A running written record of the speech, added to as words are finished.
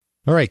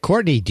All right,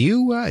 Courtney, do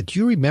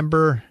you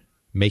remember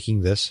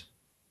making this?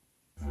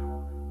 The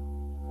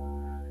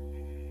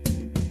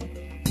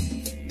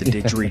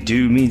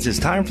didgeridoo means it's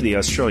time for the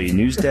Australia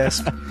News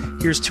Desk.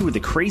 Here's two of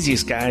the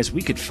craziest guys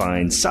we could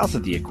find south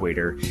of the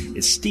equator.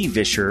 It's Steve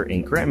Vischer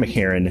and Grant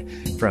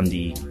McHerron from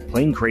the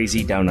Plain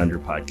Crazy Down Under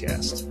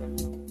podcast.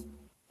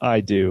 I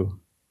do.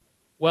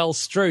 Well,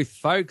 Struth,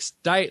 folks,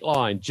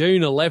 Dateline,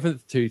 June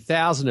 11th,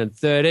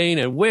 2013,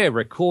 and we're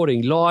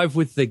recording live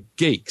with the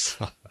Geeks.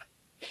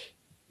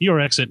 Your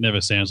accent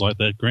never sounds like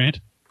that, Grant.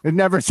 It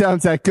never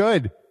sounds that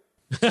good.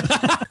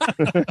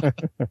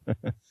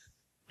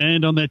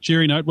 And on that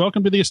cheery note,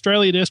 welcome to the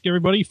Australia Desk,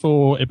 everybody,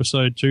 for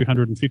episode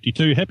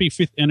 252. Happy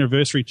 5th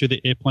anniversary to the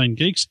Airplane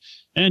Geeks.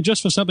 And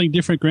just for something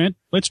different, Grant,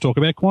 let's talk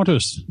about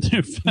Qantas.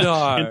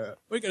 No,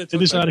 we're going to talk in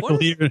this about article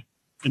Qantas? here.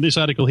 In this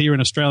article here in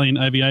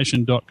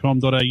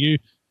AustralianAviation.com.au,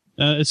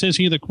 it says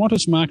here that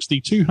Qantas marks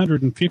the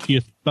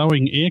 250th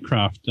Boeing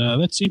aircraft.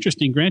 That's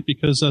interesting, Grant,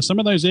 because some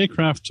of those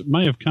aircraft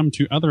may have come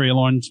to other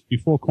airlines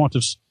before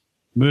Qantas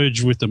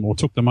merged with them or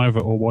took them over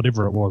or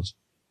whatever it was.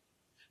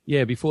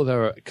 Yeah, before they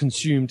were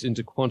consumed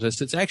into Qantas.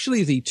 It's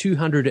actually the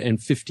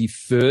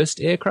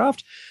 251st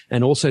aircraft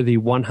and also the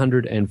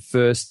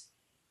 101st.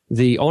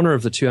 The honour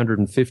of the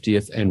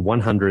 250th and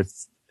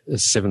 100th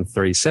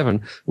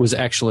 737 was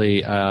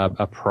actually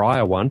a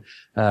prior one,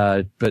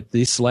 but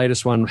this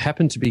latest one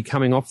happened to be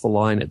coming off the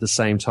line at the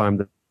same time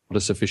that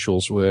Qantas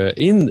officials were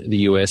in the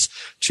US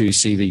to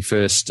see the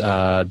first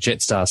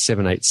Jetstar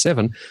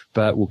 787,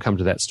 but we'll come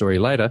to that story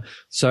later.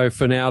 So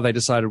for now, they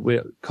decided,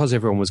 because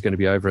everyone was going to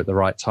be over at the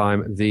right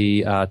time,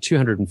 the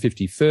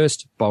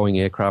 251st Boeing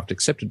aircraft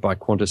accepted by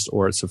Qantas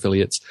or its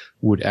affiliates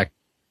would act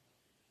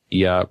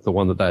the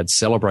one that they'd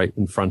celebrate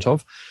in front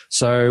of.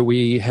 So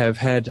we have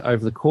had,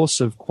 over the course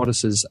of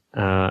Qantas's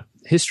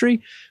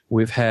history,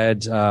 we've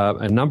had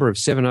a number of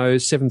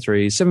 70s,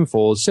 73s,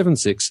 74s,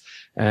 76,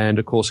 and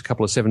of course a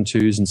couple of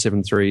 72s and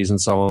 73s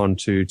and so on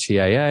to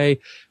TAA.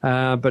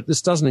 But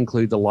this doesn't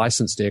include the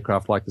licensed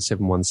aircraft like the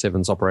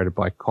 717s operated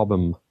by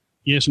Cobham.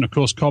 Yes, and of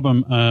course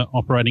Cobham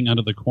operating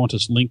under the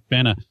Qantas Link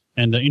banner.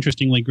 And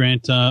interestingly,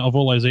 Grant, of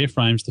all those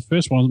airframes, the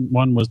first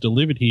one was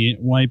delivered here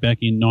way back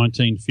in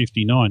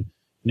 1959.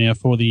 Now,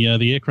 for the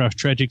aircraft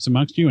tragics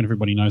amongst you, and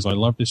everybody knows I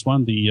love this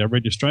one, the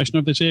registration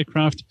of this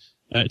aircraft,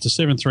 it's a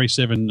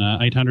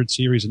 737-800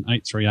 series and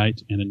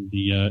 838, and then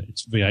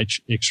it's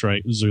VH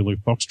X-ray Zulu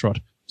Foxtrot.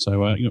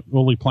 So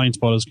all the plane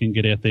spotters can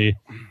get out there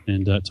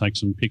and take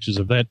some pictures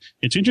of that.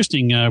 It's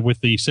interesting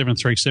with the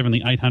 737,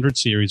 the 800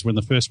 series, when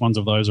the first ones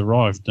of those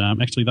arrived.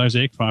 Actually, those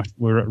aircraft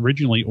were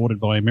originally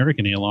ordered by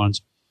American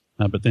Airlines,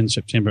 but then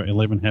September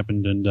 11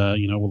 happened and,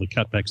 all the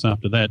cutbacks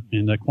after that.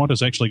 And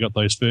Qantas actually got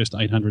those first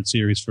 800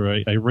 series for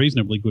a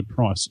reasonably good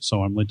price,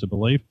 so I'm led to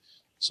believe.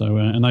 So,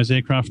 and those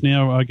aircraft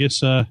now, I guess,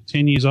 10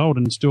 years old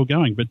and still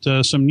going. But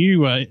some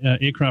new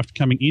aircraft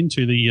coming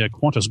into the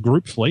Qantas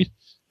group fleet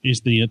is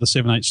the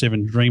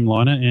 787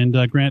 Dreamliner.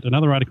 And Grant,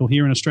 another article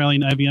here in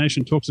Australian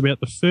Aviation talks about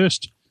the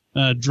first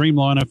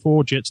Dreamliner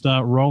for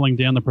Jetstar rolling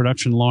down the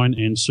production line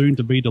and soon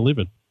to be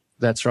delivered.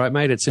 That's right,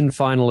 mate. It's in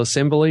final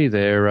assembly.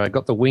 They're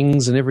got the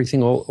wings and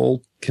everything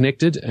all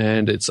connected,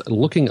 and it's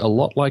looking a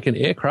lot like an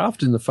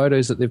aircraft in the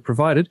photos that they've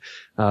provided.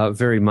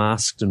 Very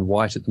masked and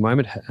white at the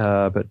moment,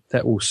 but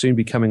that will soon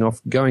be coming off,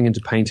 going into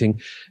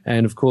painting.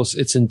 And, of course,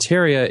 its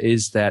interior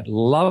is that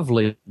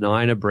lovely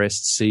 9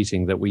 abreast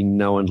seating that we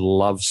know and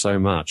love so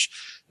much.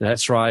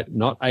 That's right,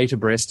 not 8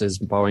 abreast as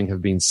Boeing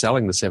have been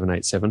selling the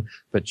 787,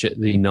 but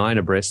the 9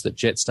 abreast that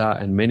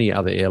Jetstar and many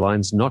other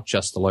airlines, not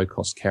just the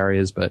low-cost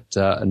carriers, but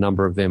a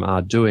number of them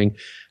are doing.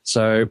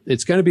 So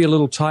it's going to be a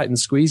little tight and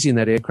squeezy in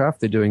that aircraft.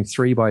 They're doing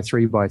 3 by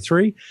 3 by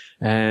 3.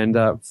 And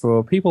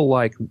for people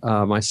like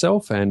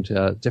myself and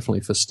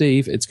definitely for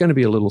Steve, it's going to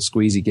be a little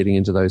squeezy getting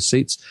into those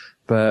seats.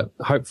 But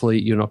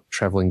hopefully you're not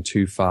traveling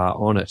too far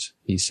on it,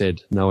 he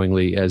said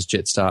knowingly, as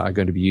Jetstar are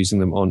going to be using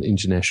them on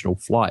international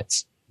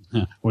flights.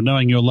 Well,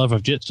 knowing your love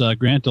of Jetstar,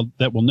 Grant,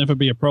 that will never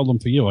be a problem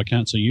for you. I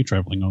can't see you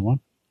travelling on one.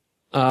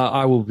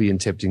 I will be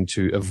attempting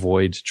to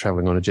avoid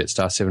traveling on a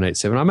Jetstar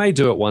 787. I may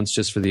do it once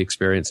just for the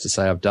experience to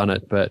say I've done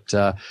it. But,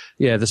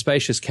 the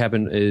spacious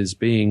cabin is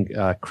being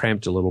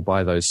cramped a little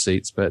by those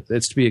seats, but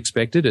it's to be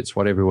expected. It's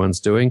what everyone's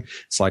doing.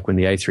 It's like when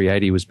the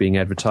A380 was being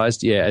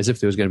advertised. Yeah, as if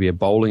there was going to be a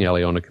bowling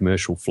alley on a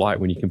commercial flight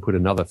when you can put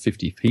another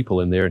 50 people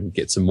in there and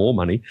get some more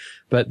money.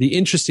 But the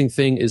interesting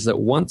thing is that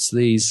once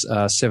these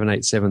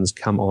 787s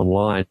come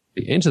online,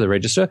 they enter the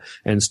register.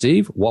 And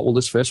Steve, what will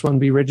this first one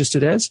be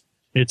registered as?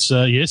 It's,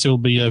 yes, it will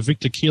be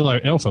Victor Kilo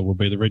Alpha will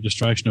be the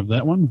registration of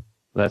that one.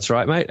 That's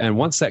right, mate. And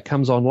once that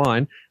comes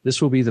online,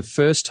 this will be the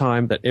first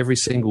time that every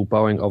single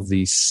Boeing of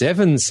the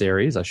 7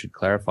 series, I should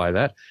clarify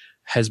that,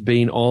 has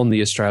been on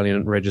the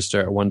Australian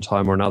register at one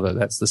time or another.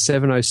 That's the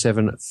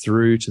 707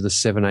 through to the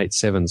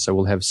 787. So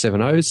we'll have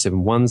 70s,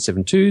 71s,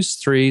 72s,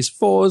 3s,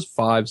 4s,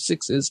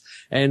 5s, 6s,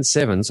 and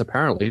 7s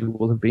apparently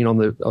will have been on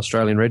the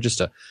Australian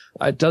register.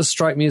 It does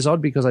strike me as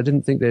odd because I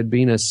didn't think there'd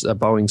been a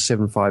Boeing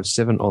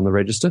 757 on the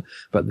register,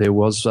 but there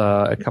was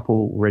a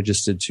couple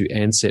registered to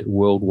Ansett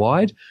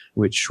Worldwide,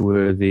 which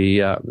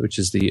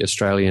is the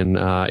Australian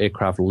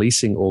aircraft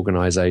leasing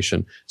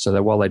organisation. So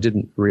that while they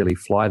didn't really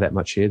fly that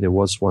much here, there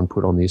was one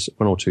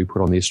or two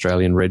put on the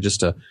Australian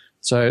register.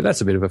 So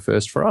that's a bit of a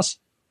first for us.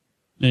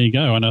 There you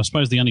go. And I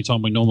suppose the only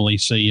time we normally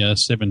see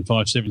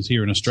 757s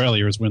here in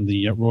Australia is when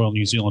the Royal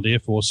New Zealand Air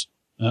Force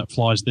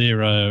flies their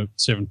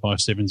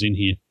 757s in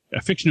here,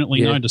 affectionately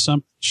known to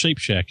some Sheep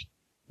Shack.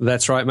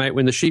 That's right, mate.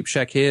 When the Sheep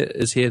Shack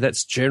is here,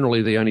 that's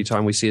generally the only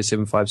time we see a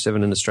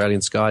 757 in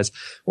Australian skies,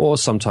 or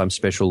sometimes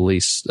special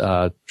lease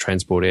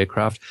transport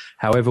aircraft.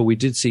 However, we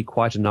did see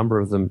quite a number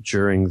of them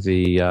during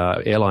the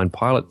airline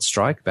pilot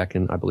strike back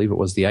in, I believe it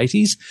was the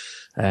 80s.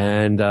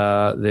 And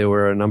there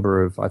were a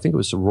number of, I think it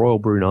was the Royal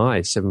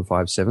Brunei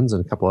 757s,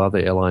 and a couple of other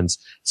airlines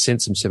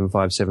sent some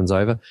 757s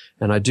over.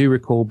 And I do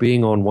recall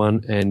being on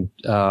one and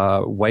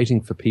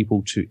waiting for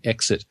people to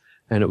exit.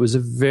 And it was a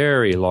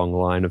very long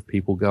line of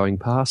people going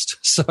past.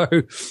 So,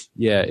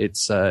 yeah,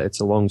 it's a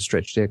long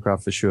stretched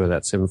aircraft for sure,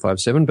 that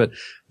 757. But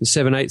the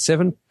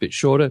 787, bit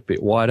shorter,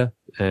 bit wider,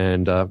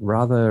 and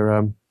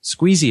rather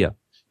squeezier.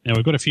 Now,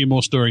 we've got a few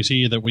more stories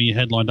here that we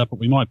had lined up, but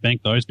we might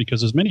bank those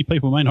because, as many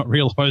people may not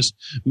realise,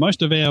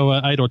 most of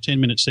our 8 or 10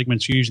 minute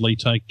segments usually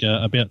take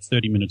about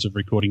 30 minutes of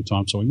recording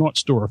time. So we might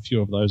store a few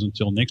of those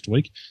until next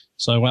week.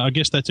 So I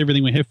guess that's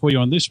everything we have for you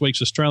on this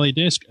week's Australia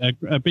Desk.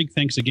 A big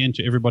thanks again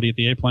to everybody at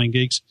the Airplane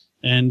Geeks.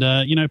 And,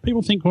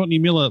 people think Courtney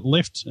Miller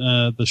left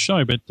the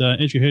show, but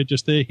as you heard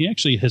just there, he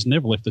actually has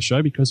never left the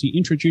show because he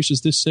introduces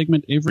this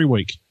segment every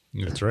week.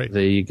 That's right.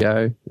 There you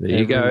go.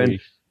 And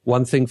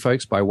one thing,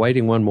 folks, by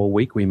waiting one more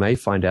week, we may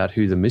find out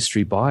who the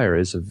mystery buyer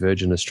is of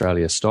Virgin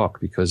Australia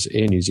stock, because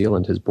Air New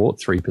Zealand has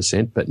bought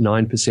 3%, but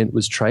 9%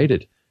 was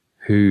traded.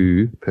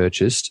 Who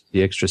purchased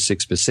the extra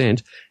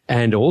 6%,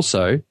 and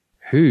also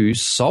who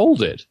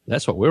sold it?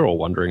 That's what we're all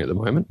wondering at the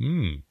moment.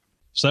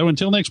 So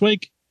until next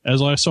week,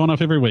 as I sign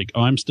off every week,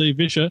 I'm Steve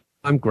Vischer.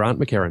 I'm Grant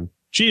McHerron.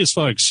 Cheers,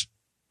 folks.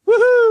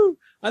 Woohoo!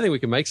 I think we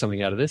can make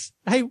something out of this.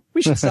 Hey,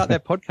 we should start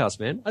that podcast,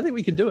 man. I think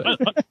we can do it.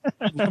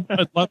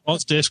 I'd love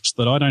lots desks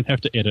that I don't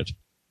have to edit.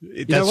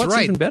 You know what's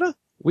even better?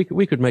 We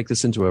could make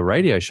this into a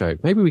radio show.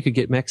 Maybe we could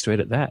get Max to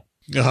edit that.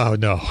 Oh,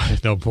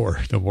 no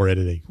more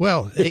editing.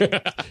 Well,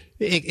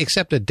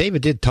 except that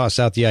David did toss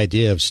out the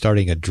idea of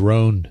starting a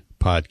drone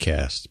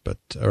podcast,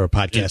 or a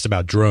podcast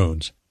about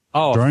drones.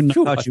 Oh, I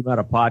thought you meant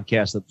a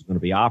podcast that was going to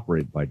be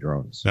operated by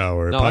drones. No,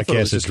 or a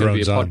podcast that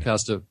drones on.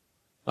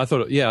 I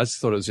thought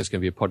it was just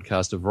going to be a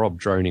podcast of Rob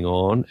droning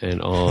on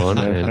and on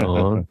and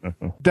on.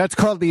 That's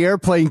called the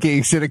Airplane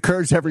Geeks. It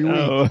occurs every week.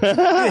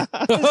 I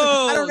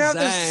don't have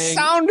the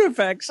sound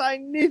effects. I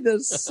need the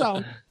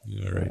sound.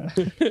 All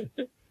right.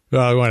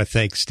 Well, I want to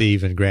thank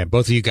Steve and Grant,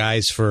 both of you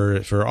guys,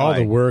 for all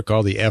the work,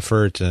 all the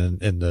effort, and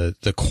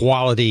the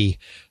quality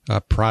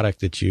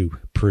product that you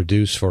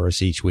produce for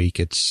us each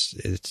week.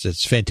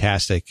 It's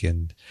fantastic,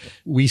 and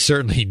we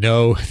certainly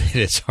know that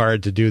it's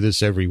hard to do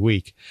this every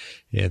week,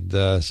 and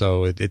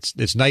so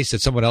it's nice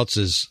that someone else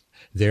is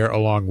there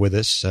along with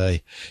us.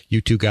 You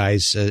two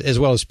guys, as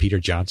well as Peter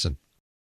Johnson.